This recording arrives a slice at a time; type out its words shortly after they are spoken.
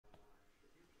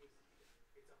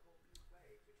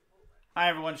Hi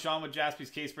everyone, Sean with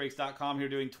JaspysCaseBreaks.com here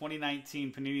doing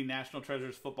 2019 Panini National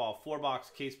Treasures Football 4-box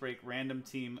case break random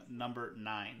team number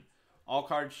 9. All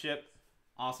cards ship,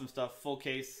 awesome stuff, full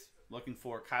case, looking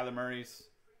for Kyler Murray's,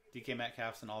 DK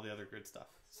Metcalf's, and all the other good stuff.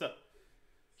 So,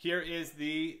 here is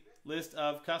the list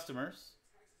of customers.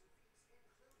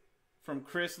 From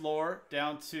Chris Lohr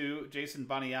down to Jason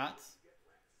Baniat.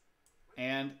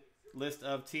 And list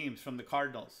of teams from the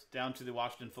Cardinals down to the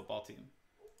Washington football team.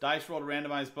 Dice roll to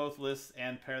randomize both lists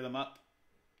and pair them up.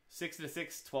 6 to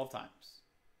 6, 12 times.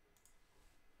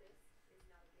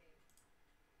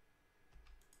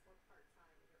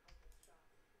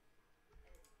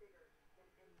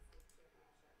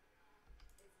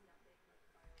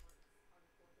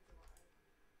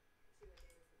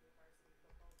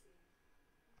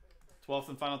 Twelfth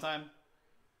and final time.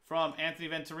 From Anthony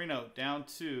Venturino down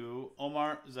to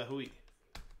Omar Zahui.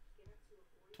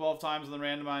 12 times on the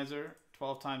randomizer.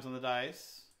 12 times on the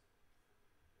dice,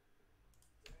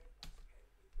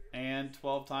 and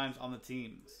 12 times on the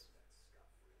teams.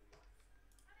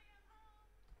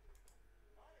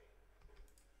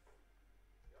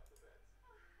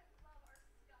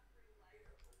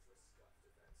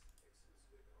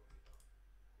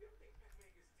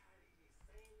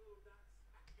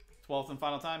 Twelfth and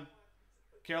final time.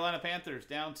 Carolina Panthers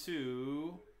down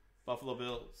to Buffalo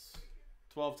Bills.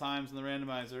 12 times on the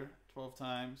randomizer, 12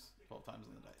 times. 12 times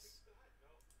on the dice.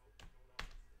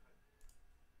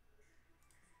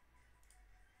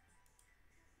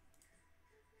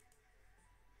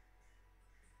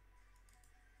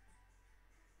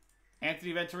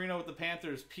 Anthony Venturino with the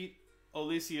Panthers. Pete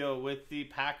Olicio with the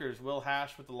Packers. Will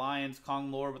Hash with the Lions. Kong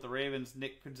Lohr with the Ravens.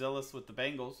 Nick Kudzelis with the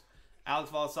Bengals.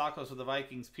 Alex Valasakos with the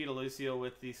Vikings. Pete Olicio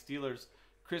with the Steelers.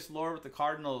 Chris Lohr with the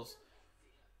Cardinals.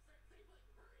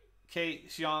 Kei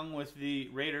Xiong with the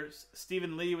Raiders,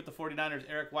 Stephen Lee with the 49ers,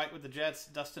 Eric White with the Jets,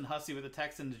 Dustin Hussey with the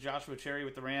Texans, Joshua Cherry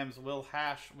with the Rams, Will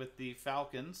Hash with the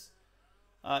Falcons,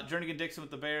 Jernigan Dixon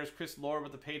with the Bears, Chris Lohr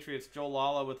with the Patriots, Joe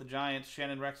Lala with the Giants,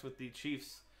 Shannon Rex with the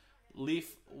Chiefs,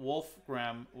 Leaf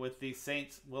Wolfgram with the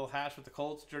Saints, Will Hash with the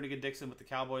Colts, Jernigan Dixon with the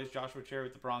Cowboys, Joshua Cherry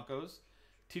with the Broncos,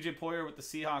 TJ Poyer with the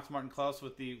Seahawks, Martin Klaus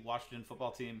with the Washington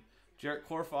football team, Jarrett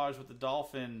Korfage with the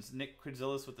Dolphins, Nick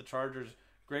Kudzelis with the Chargers,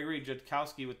 Gregory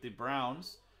Judkowski with the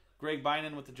Browns, Greg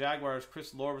Bynum with the Jaguars,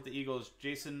 Chris Lohr with the Eagles,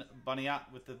 Jason Baniat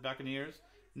with the Buccaneers,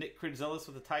 Nick Kudzelis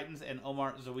with the Titans, and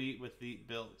Omar Zahui with the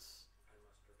Bills.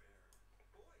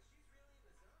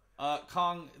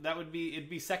 Kong, it'd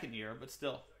be second year, but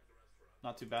still,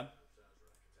 not too bad.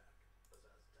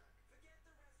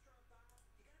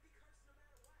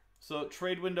 So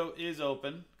trade window is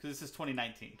open because this is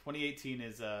 2019. 2018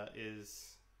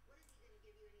 is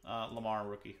Lamar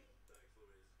rookie.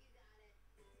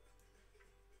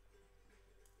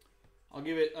 I'll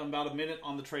give it about a minute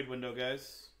on the trade window,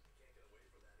 guys.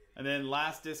 And then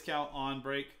last discount on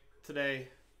break today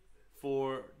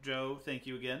for Joe. Thank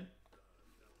you again.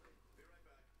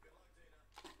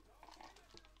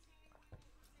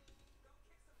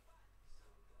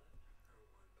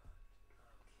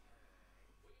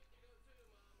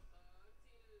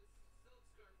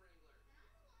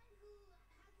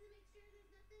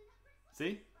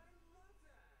 See?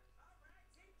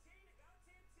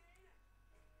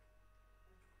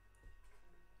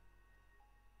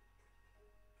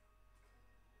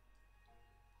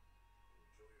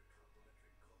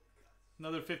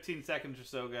 Another 15 seconds or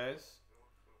so, guys.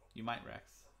 You might, Rex.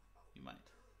 You might.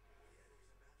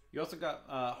 You also got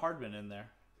Hardman in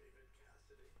there.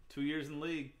 2 years in the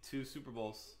league, 2 Super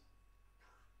Bowls.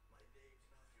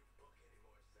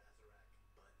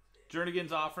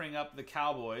 Jernigan's offering up the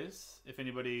Cowboys, if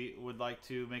anybody would like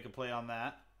to make a play on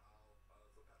that.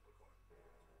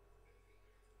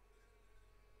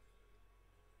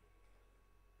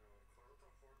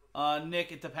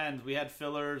 Nick, it depends. We had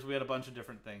fillers. We had a bunch of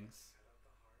different things.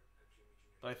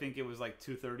 But I think it was like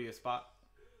 230 a spot.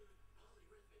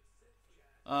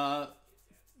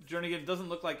 Jernigan, doesn't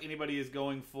look like anybody is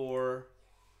going for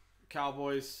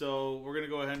Cowboys, so we're going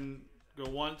to go ahead and go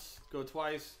once, go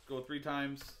twice, go 3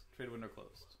 times. Trade window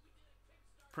closed.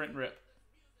 Print and rip.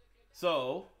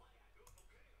 So,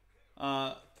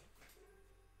 try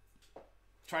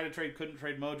to trade, couldn't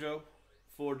trade Mojo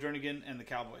for Jernigan and the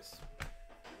Cowboys.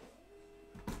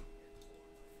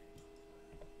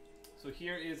 So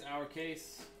here is our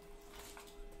case.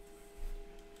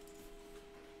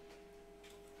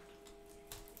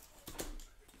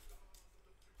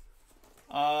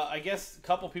 I guess a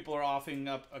couple people are offering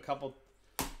up a couple.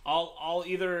 I'll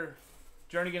either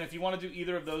Jernigan, if you want to do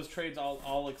either of those trades,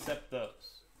 I'll accept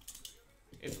those.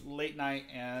 It's late night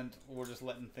and we're just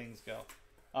letting things go.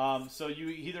 So you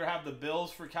either have the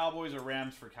Bills for Cowboys or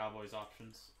Rams for Cowboys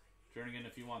options. Jernigan,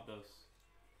 if you want those.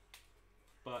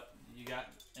 But you got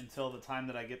until the time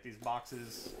that I get these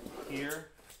boxes here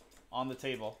on the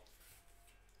table.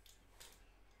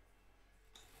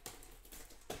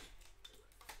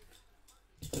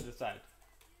 To decide.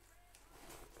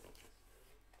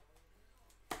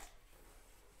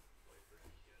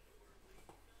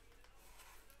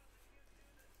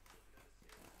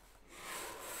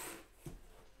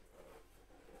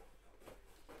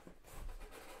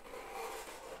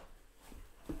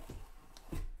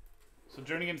 So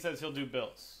Jernigan says he'll do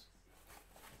Bills.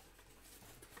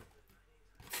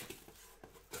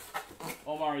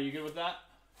 Omar, are you good with that?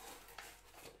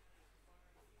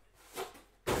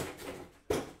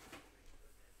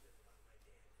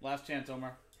 Last chance,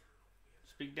 Omar.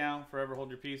 Speak down, forever hold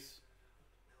your peace.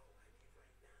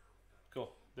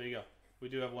 Cool, there you go. We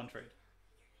do have one trade.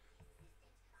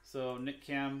 So Nick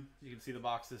Cam, you can see the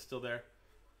box is still there.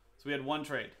 So we had one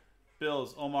trade.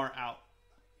 Bills, Omar out.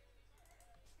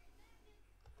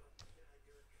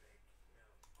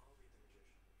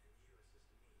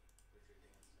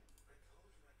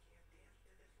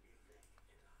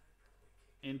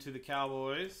 Into the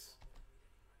Cowboys.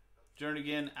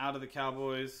 Jernigan out of the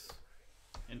Cowboys.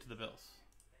 Into the Bills.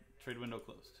 Trade window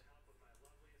closed.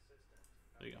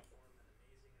 There you go.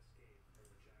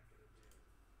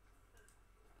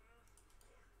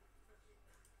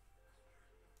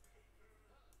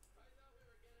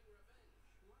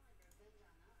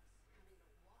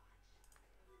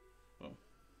 Boom.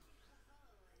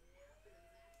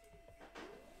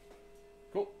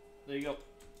 Cool. There you go.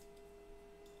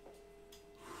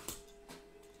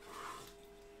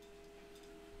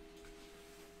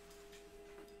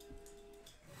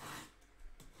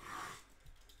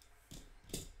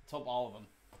 Let's hope all of them.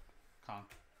 Con.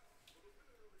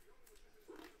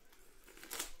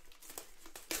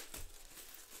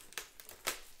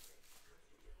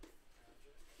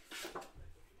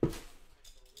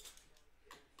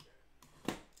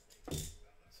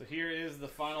 So here is the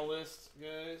final list,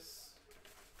 guys.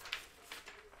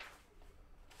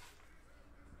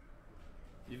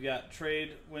 You've got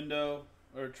trade window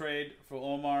or trade for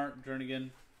Omar Jernigan.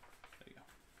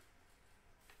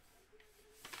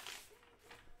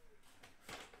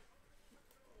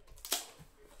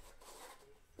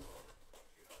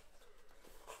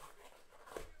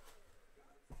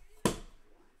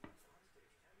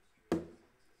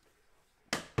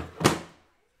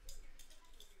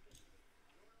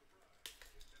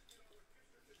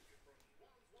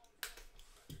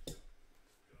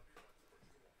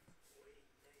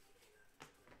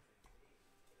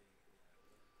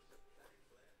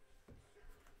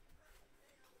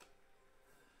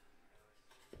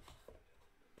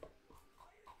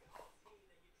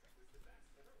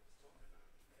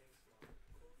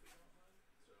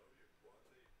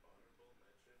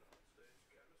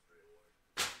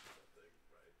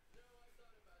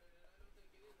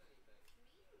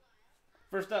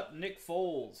 First up, Nick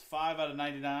Foles, 5 out of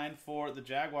 99 for the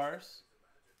Jaguars.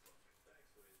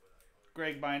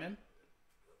 Greg Bynum.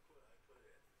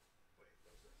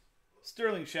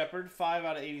 Sterling Shepard, 5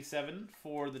 out of 87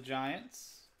 for the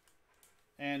Giants.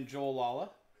 And Joel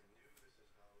Lala.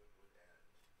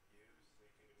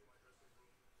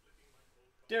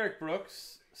 Derek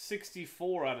Brooks,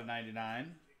 64 out of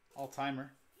 99.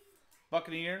 All-timer.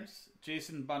 Buccaneers,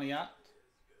 Jason Boniat.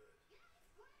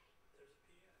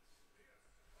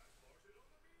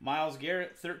 Myles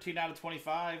Garrett, 13 out of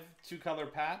 25, two-color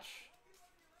patch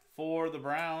for the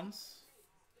Browns,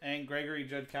 and Gregory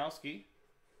Judkowski.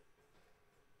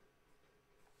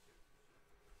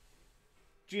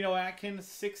 Geno Atkins,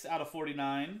 6 out of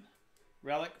 49,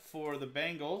 relic for the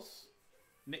Bengals.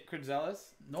 Nick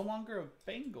Krzelis, no longer a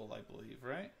Bengal, I believe,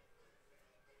 right?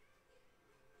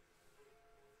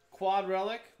 Quad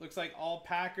relic, looks like all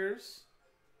Packers.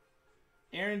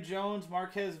 Aaron Jones,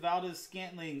 Marquez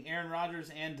Valdez-Scantling, Aaron Rodgers,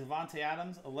 and Devontae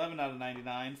Adams, 11 out of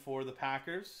 99 for the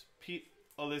Packers. Pete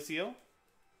Olicio.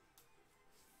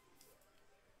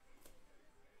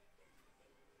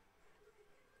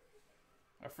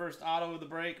 Our first auto of the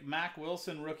break, Mac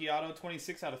Wilson, rookie auto,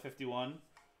 26 out of 51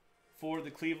 for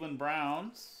the Cleveland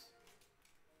Browns.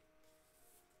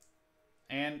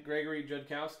 And Gregory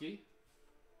Judkowski.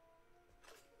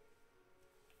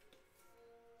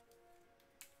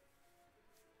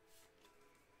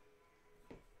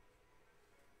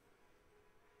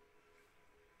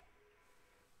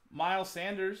 Miles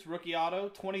Sanders, rookie auto,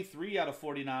 23 out of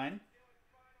 49.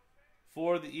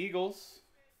 For the Eagles,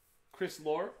 Chris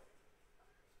Lore.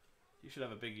 You should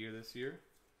have a big year this year.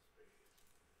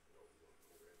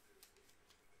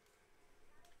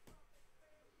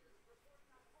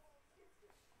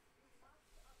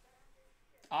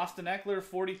 Austin Eckler,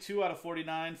 42 out of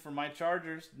 49 for my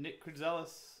Chargers. Nick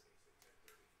Cruzelis.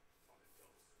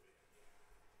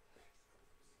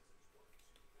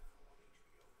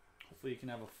 Hopefully you can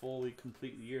have a fully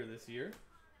complete year this year.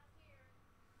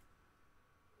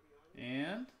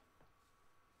 And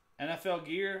NFL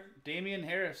Gear, Damian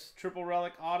Harris, triple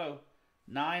relic auto,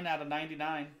 9 out of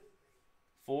 99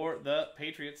 for the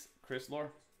Patriots, Chris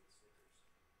Lore.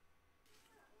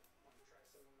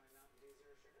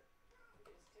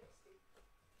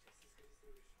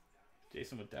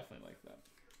 Jason would definitely like that.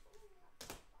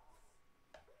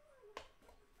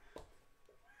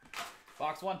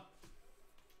 Box 1.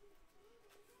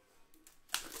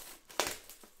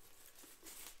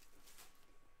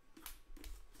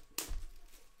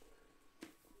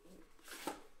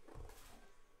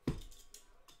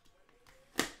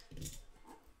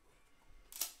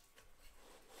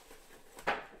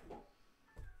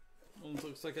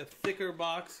 Looks like a thicker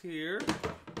box here.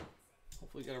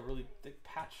 Hopefully got a really thick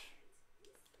patch.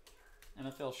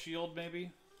 NFL Shield,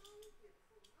 maybe.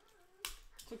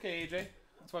 It's okay, AJ.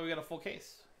 That's why we got a full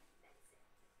case.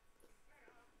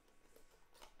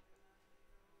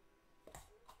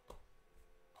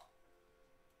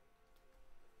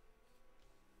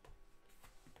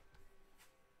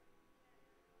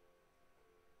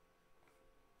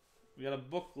 We got a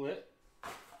booklet.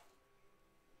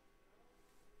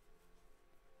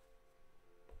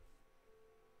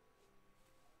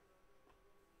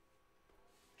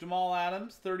 Jamal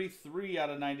Adams, 33 out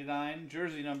of 99,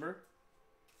 jersey number.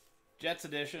 Jets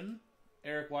edition,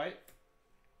 Eric White.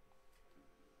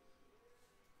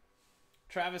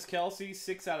 Travis Kelce,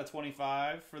 6 out of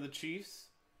 25 for the Chiefs.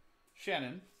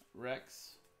 Shannon,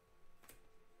 Rex.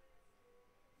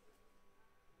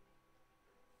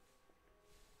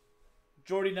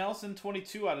 Jordy Nelson,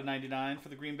 22 out of 99 for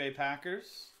the Green Bay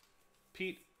Packers.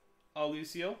 Pete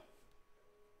Alucio.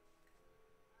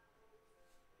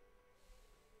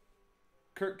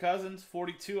 Kirk Cousins,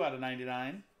 42 out of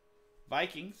 99.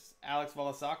 Vikings, Alex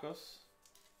Valasakos.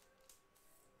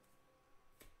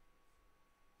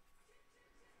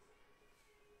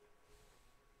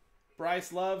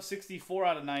 Bryce Love, 64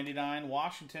 out of 99.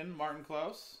 Washington, Martin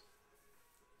Close.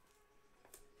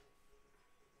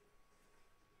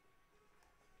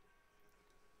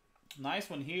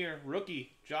 Nice one here.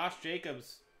 Rookie, Josh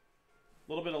Jacobs.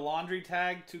 A little bit of laundry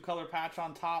tag, 2-color patch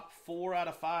on top, 4 out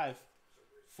of 5.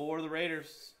 For the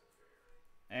Raiders.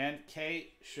 And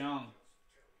Kate Shung.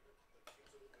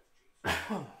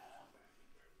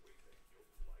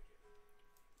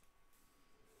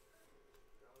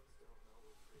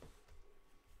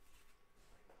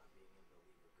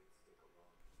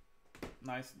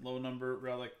 Nice low number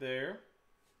relic there.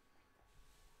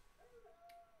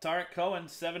 Tarek Cohen,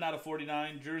 7 out of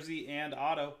 49, jersey and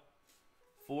auto.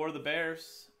 For the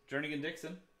Bears, Jernigan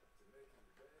Dixon.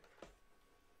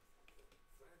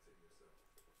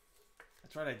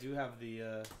 That's right. I do have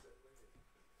the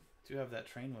that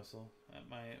train whistle at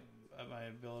my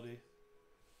ability.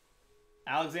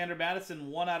 Alexander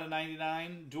Madison, 1 out of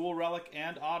 99, dual relic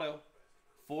and auto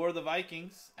for the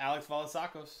Vikings. Alex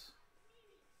Valasakos.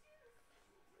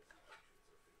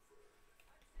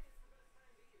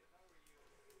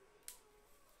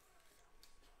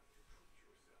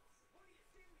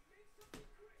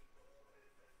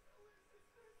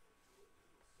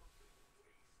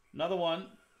 Another one.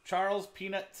 Charles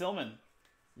Peanut Tillman,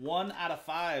 1 out of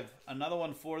 5. Another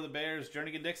one for the Bears.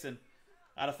 Jernigan Dixon,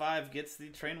 out of 5, gets the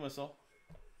train whistle.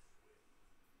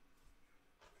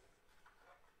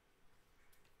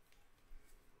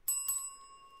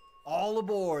 All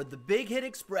aboard the Big Hit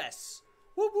Express.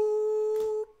 Whoop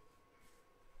whoop.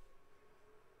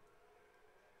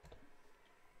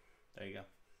 There you go.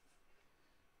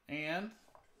 And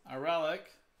a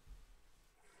relic,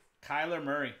 Kyler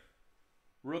Murray.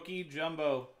 Rookie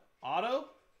Jumbo Auto?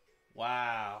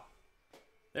 Wow.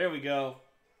 There we go.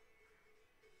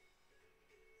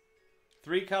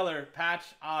 3-color patch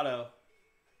auto.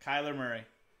 Kyler Murray.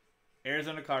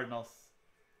 Arizona Cardinals.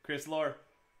 Chris Lore.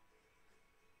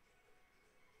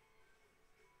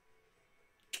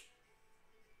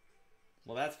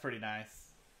 Well, that's pretty nice.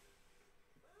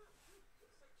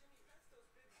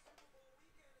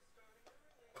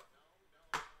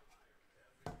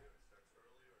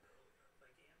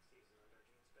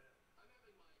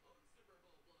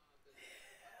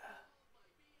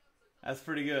 That's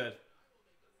pretty good.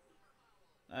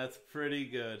 That's pretty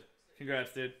good.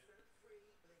 Congrats, dude.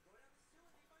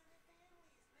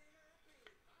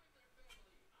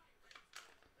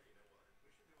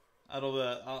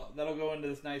 That'll go into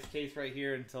this nice case right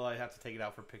here until I have to take it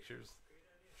out for pictures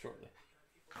shortly.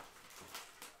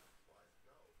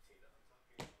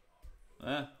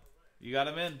 You got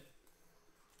him in.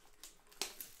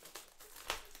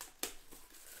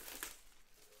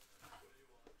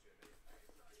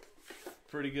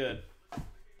 Pretty good.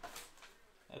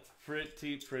 That's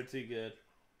pretty good.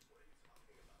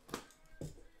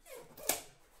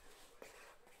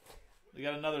 We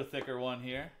got another thicker one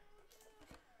here.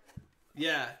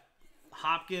 Yeah.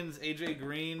 Hopkins, AJ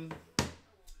Green.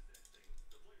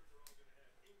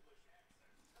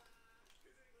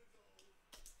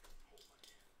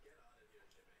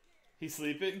 He's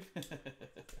sleeping?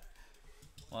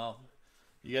 Well,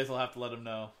 you guys will have to let him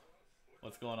know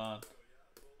what's going on.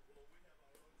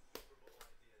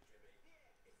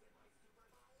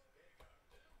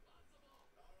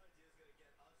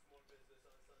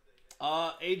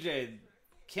 AJ,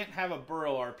 can't have a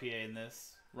Burrow RPA in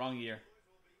this. Wrong year.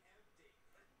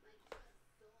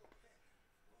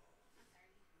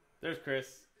 There's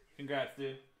Chris. Congrats,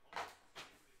 dude.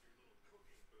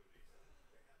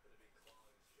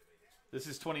 This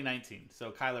is 2019,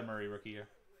 so Kyler Murray rookie year.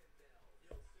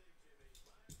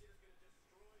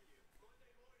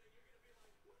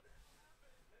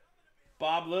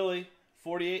 Bob Lilly,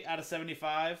 48 out of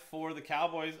 75 for the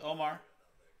Cowboys. Omar.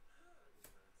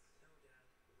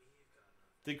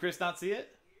 Did Chris not see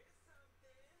it?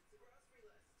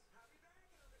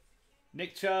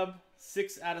 Nick Chubb,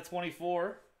 6 out of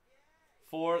 24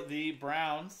 for the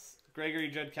Browns.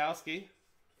 Gregory Judkowski.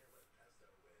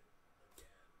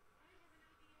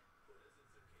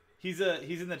 He's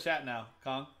in the chat now,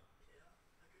 Kong.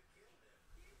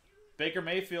 Baker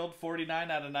Mayfield, 49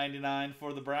 out of 99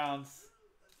 for the Browns.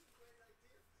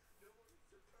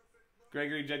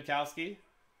 Gregory Judkowski.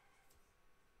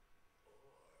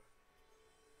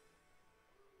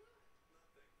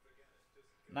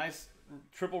 Nice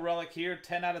triple relic here,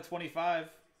 10 out of 25.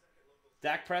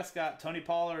 Dak Prescott, Tony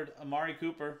Pollard, Amari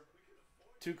Cooper.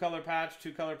 2-color patch,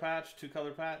 2-color patch,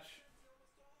 2-color patch.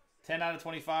 10 out of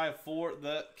 25 for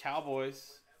the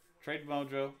Cowboys. Trade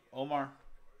Mojo, Omar.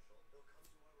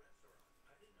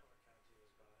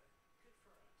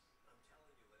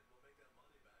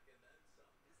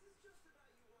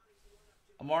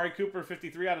 Amari Cooper,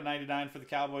 53 out of 99 for the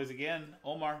Cowboys again.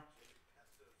 Omar.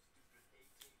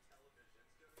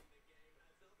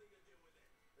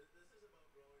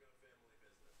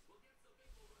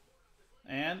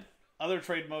 And other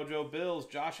Trade Mojo Bills,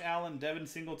 Josh Allen, Devin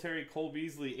Singletary, Cole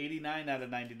Beasley, 89 out of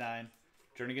 99.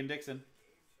 Jernigan Dixon.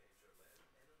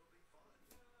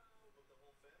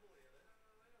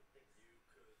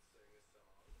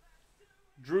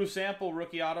 Drew Sample,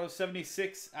 rookie auto,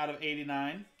 76 out of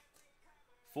 89.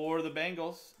 For the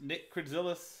Bengals, Nick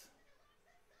Kradzillis.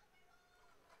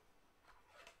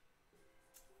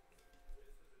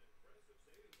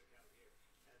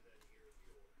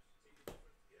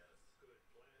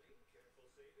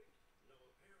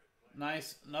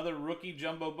 Nice. Another rookie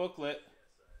jumbo booklet.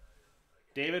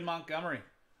 David Montgomery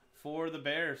for the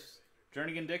Bears.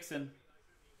 Jernigan Dixon.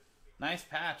 Nice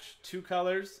patch. 2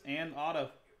 colors and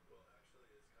auto.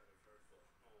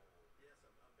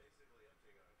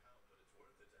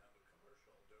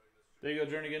 There you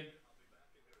go, Jernigan.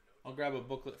 I'll grab a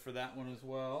booklet for that one as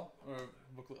well. Or a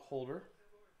booklet holder.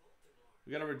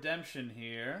 We got a redemption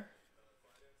here.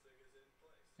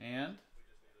 And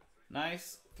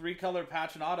nice 3-color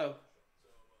patch and auto.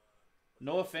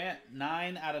 Noah Fant,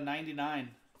 9 out of 99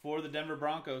 for the Denver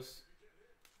Broncos.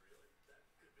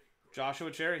 Joshua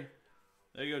Cherry.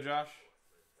 There you go, Josh.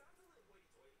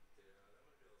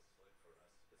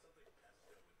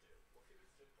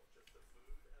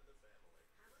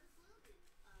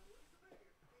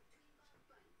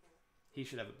 He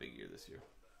should have a big year this year.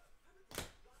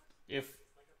 If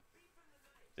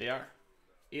they are.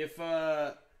 If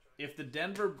the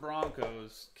Denver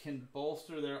Broncos can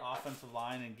bolster their offensive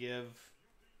line and give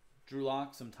Drew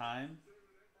Lock some time,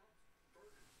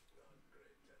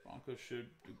 Broncos should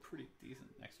do pretty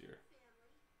decent next year.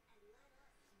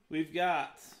 We've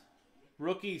got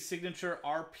rookie signature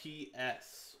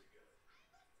RPS.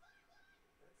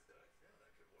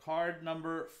 Card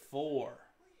number 4.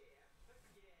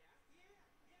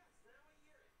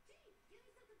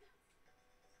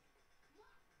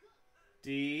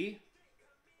 D-R-E-W.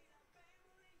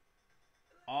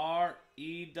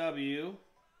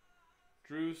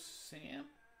 Drew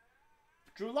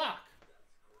Lock.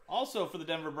 Also for the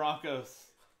Denver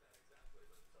Broncos.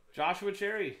 Joshua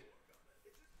Cherry.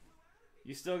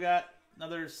 You still got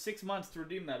another 6 months to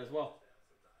redeem that as well.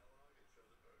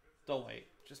 Don't wait.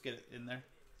 Just get it in there.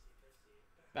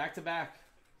 Back to back.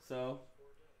 So,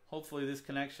 hopefully this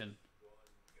connection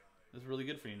is really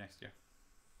good for you next year.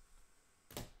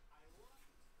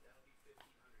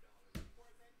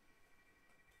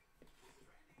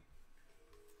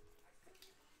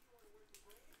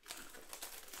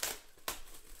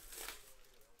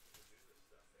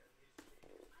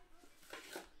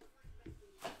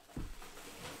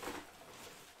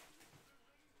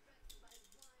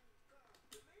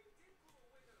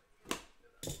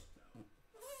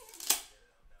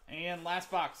 And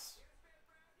last box.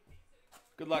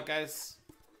 Good luck, guys.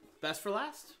 Best for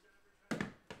last?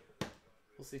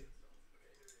 We'll see.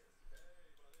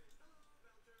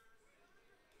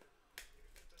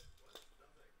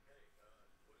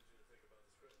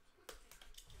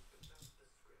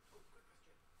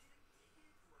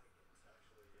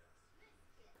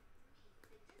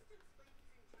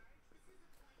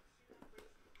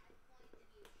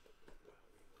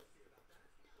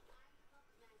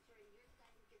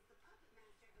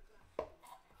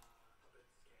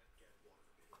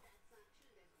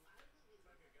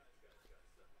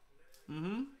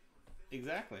 Mm-hmm.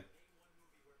 Exactly.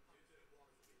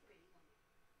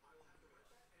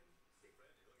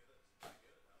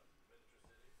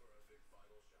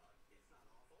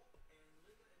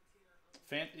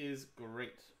 Fant is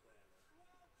great.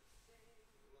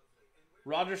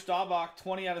 Roger Staubach,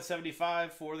 20 out of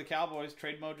 75 for the Cowboys.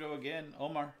 Trade mojo again.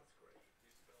 Omar.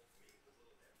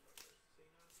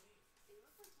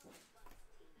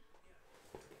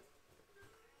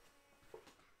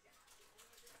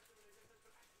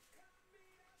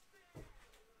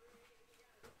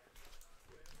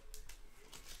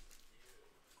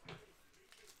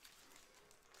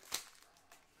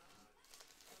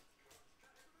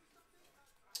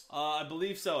 I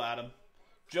believe so, Adam.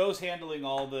 Joe's handling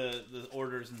all the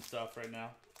orders and stuff right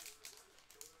now.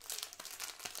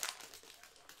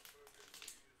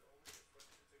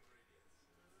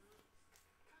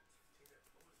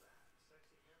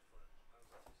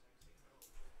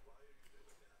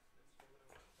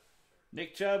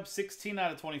 Nick Chubb, 16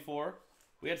 out of 24.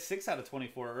 We had 6 out of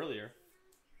 24 earlier.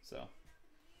 So,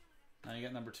 now you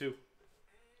got number 2.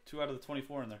 2 out of the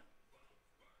 24 in there.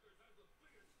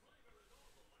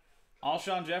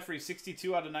 Alshon Jeffrey,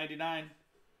 62 out of 99.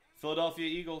 Philadelphia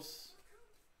Eagles.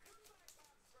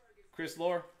 Chris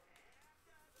Lore.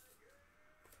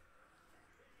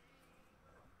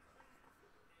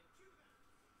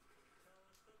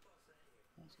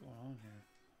 What's going on here?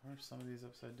 Why are some of these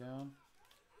upside down?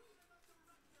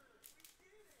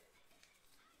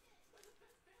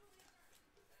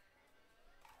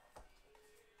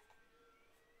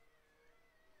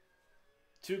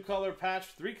 Two-color patch,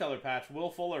 three-color patch.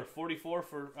 Will Fuller,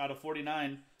 44 out of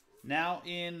 49. Now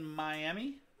in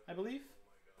Miami, I believe.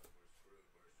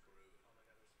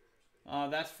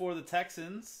 That's for the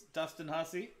Texans. Dustin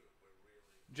Hussey.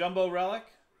 Jumbo Relic,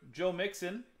 Joe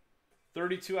Mixon,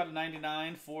 32 out of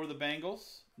 99 for the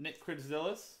Bengals. Nick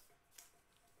Kritzillis.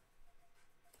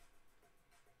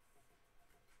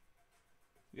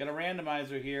 We got a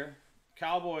randomizer here.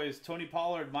 Cowboys, Tony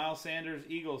Pollard, Miles Sanders,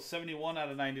 Eagles, 71 out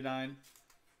of 99.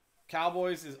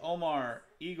 Cowboys is Omar.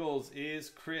 Eagles is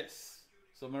Chris.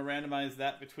 So I'm going to randomize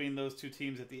that between those two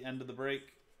teams at the end of the break.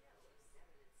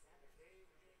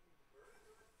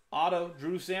 Auto,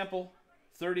 Drew Sample.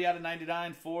 30 out of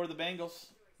 99 for the Bengals.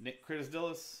 Nick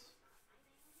Kritzillis.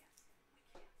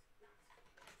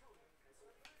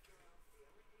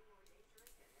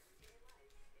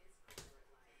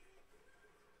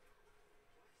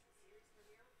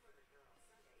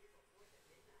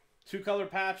 Two-color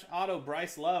patch, auto,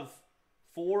 Bryce Love.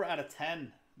 4 out of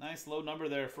 10. Nice low number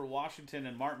there for Washington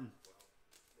and Martin.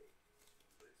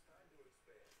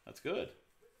 That's good.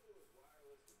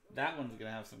 That one's going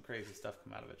to have some crazy stuff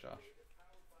come out of it, Josh.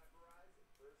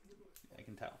 I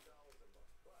can tell.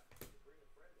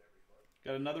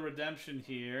 Got another redemption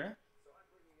here.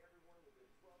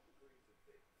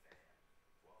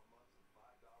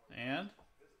 And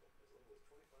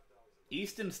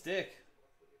Easton Stick.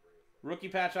 Rookie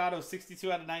patch auto,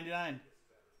 62 out of 99.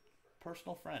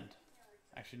 Personal friend.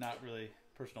 Actually, not really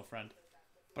personal friend.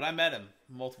 But I met him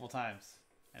multiple times.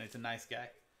 And he's a nice guy.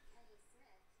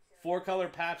 4-color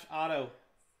patch auto.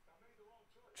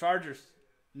 Chargers.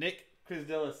 Nick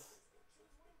Kritzillis.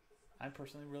 I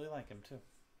personally really like him too.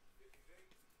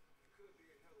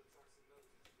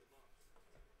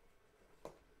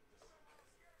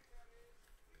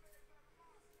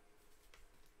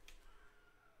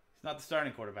 He's not the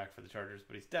starting quarterback for the Chargers,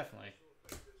 but he's definitely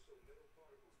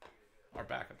our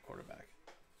backup quarterback.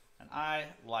 And I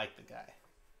like the guy.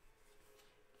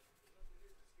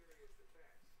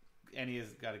 And he has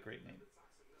got a great name.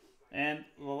 And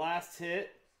the last hit,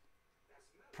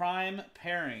 Prime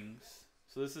Pairings.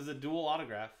 So this is a dual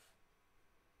autograph.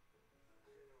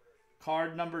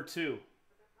 Card number 2.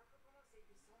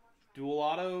 Dual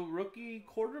auto rookie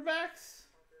quarterbacks.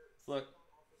 Let's look.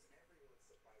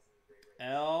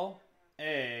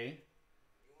 L.A.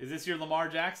 Is this your Lamar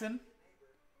Jackson?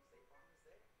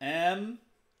 M.A.R.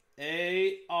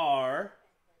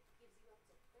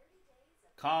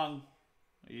 Kong.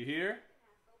 Are you here?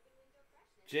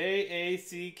 J.A.C.K.S.O.N.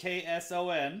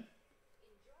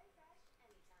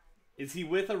 Is he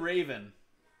with a Raven?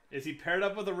 Is he paired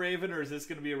up with a Raven, or is this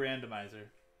going to be a randomizer?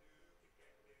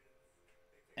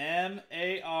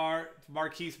 M-A-R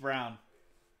Marquise Brown.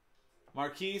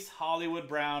 Marquise Hollywood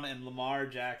Brown and Lamar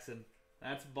Jackson.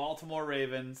 That's Baltimore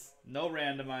Ravens. No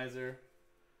randomizer.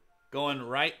 Going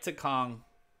right to Kong.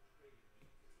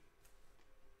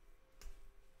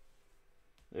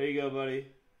 There you go, buddy.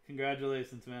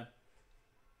 Congratulations, man.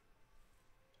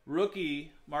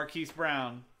 Rookie Marquise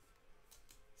Brown.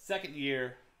 Second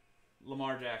year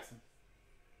Lamar Jackson.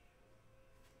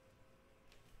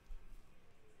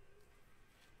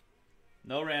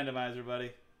 No randomizer,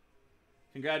 buddy.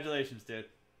 Congratulations, dude.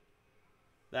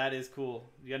 That is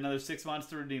cool. You got another 6 months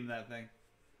to redeem that thing.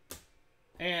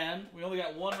 And we only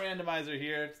got one randomizer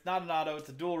here. It's not an auto. It's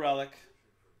a dual relic.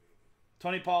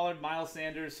 Tony Pollard, Miles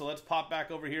Sanders. So let's pop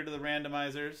back over here to the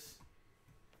randomizers.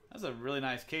 That's a really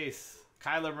nice case.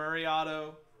 Kyler Murray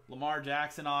auto. Lamar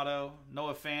Jackson auto.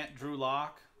 Noah Fant, Drew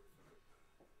Lock.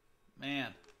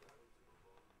 Man.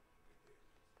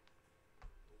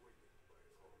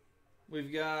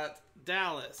 We've got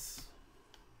Dallas.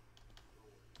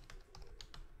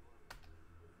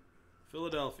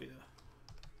 Philadelphia.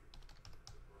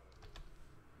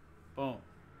 Boom.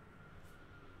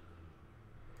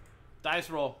 Dice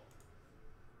roll.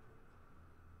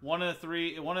 One of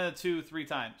the two, 3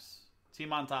 times.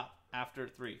 Team on top after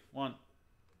 3. 1,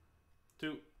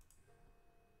 2,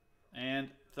 and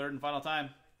third and final time.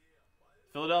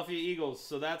 Philadelphia Eagles.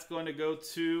 So that's going to go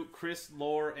to Chris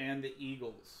Lohr and the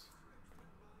Eagles.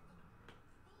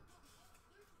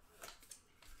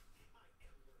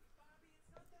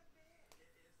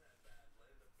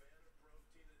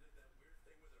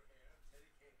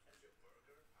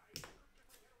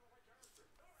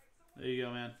 There you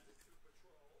go, man.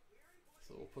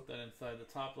 So we'll put that inside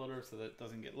the top loader so that it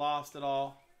doesn't get lost at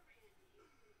all.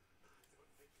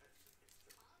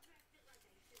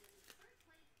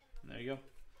 There you go.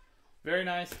 Very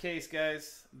nice case,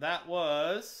 guys. That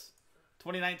was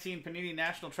 2019 Panini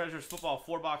National Treasures Football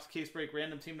 4-box case break,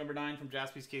 random team number 9 from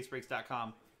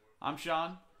jaspyscasebreaks.com. I'm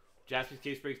Sean,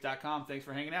 jaspyscasebreaks.com. Thanks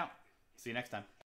for hanging out. See you next time.